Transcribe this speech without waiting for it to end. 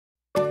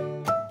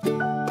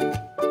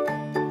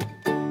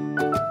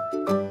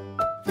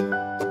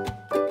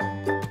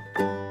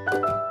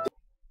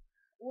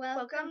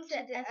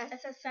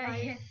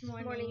SSIS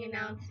morning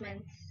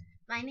announcements.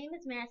 My name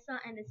is Marisol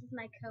and this is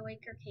my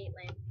co-worker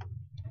Caitlin.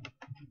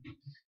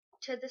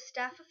 To the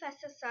staff of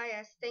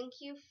SSIS, thank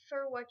you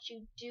for what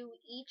you do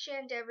each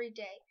and every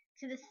day.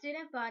 To the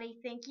student body,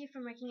 thank you for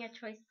making a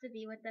choice to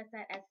be with us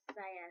at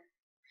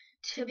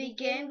SSIS. To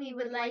begin, we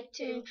would like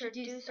to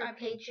introduce our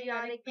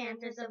patriotic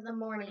Panthers of the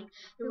morning,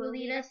 who will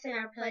lead us in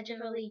our Pledge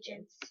of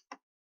Allegiance.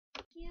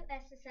 Thank you,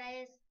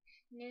 SSIS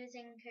News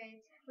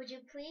Anchors. Would you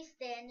please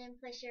stand and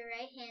place your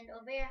right hand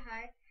over your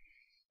heart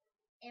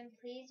and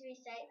please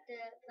recite the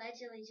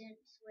Pledge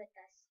Allegiance with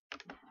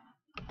us.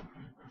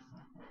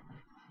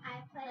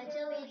 I pledge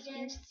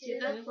allegiance to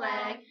the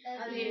flag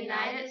of the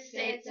United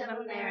States of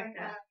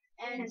America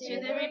and to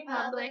the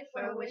republic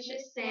for which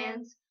it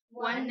stands,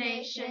 one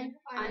nation,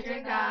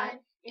 under God,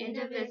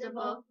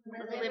 indivisible,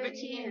 with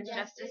liberty and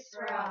justice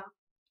for all.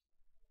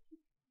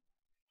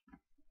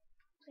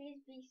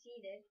 Please be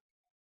seated.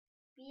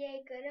 Be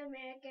a good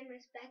American,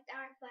 respect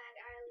our flag,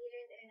 our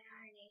leaders, and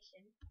our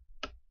nation.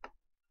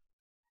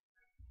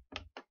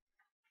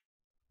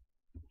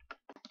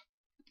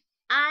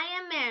 I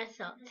am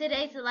Marisol,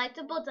 today's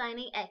delectable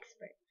dining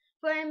expert.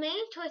 For our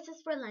main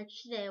choices for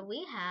lunch today,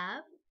 we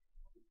have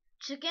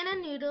chicken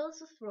and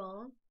noodles with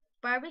roll,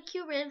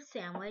 barbecue rib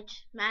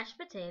sandwich, mashed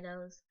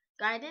potatoes,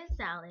 garden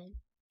salad,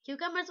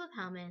 cucumbers with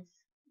hummus,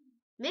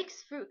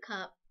 mixed fruit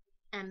cup,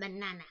 and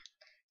banana.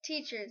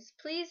 Teachers,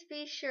 please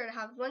be sure to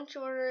have lunch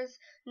orders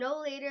no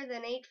later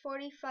than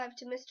 8:45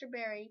 to Mr.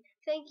 Berry.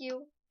 Thank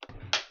you.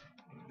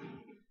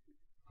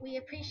 We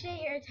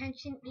appreciate your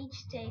attention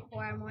each day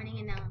for our morning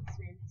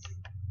announcements.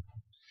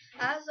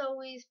 As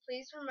always,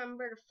 please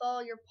remember to follow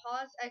your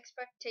pause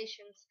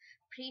expectations.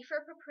 P for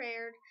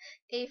prepared,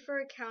 A for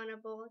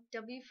accountable,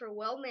 W for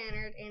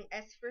well-mannered, and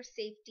S for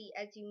safety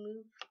as you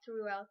move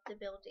throughout the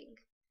building.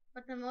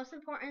 But the most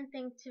important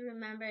thing to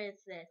remember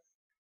is this.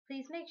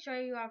 Please make sure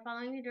you are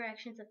following the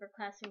directions of your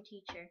classroom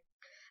teacher.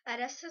 At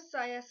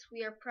SSIS,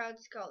 we are proud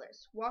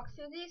scholars. Walk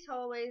through these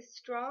hallways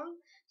strong,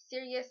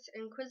 serious,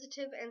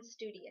 inquisitive, and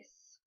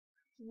studious.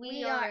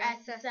 We are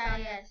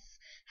SSIS.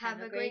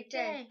 Have a great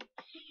day.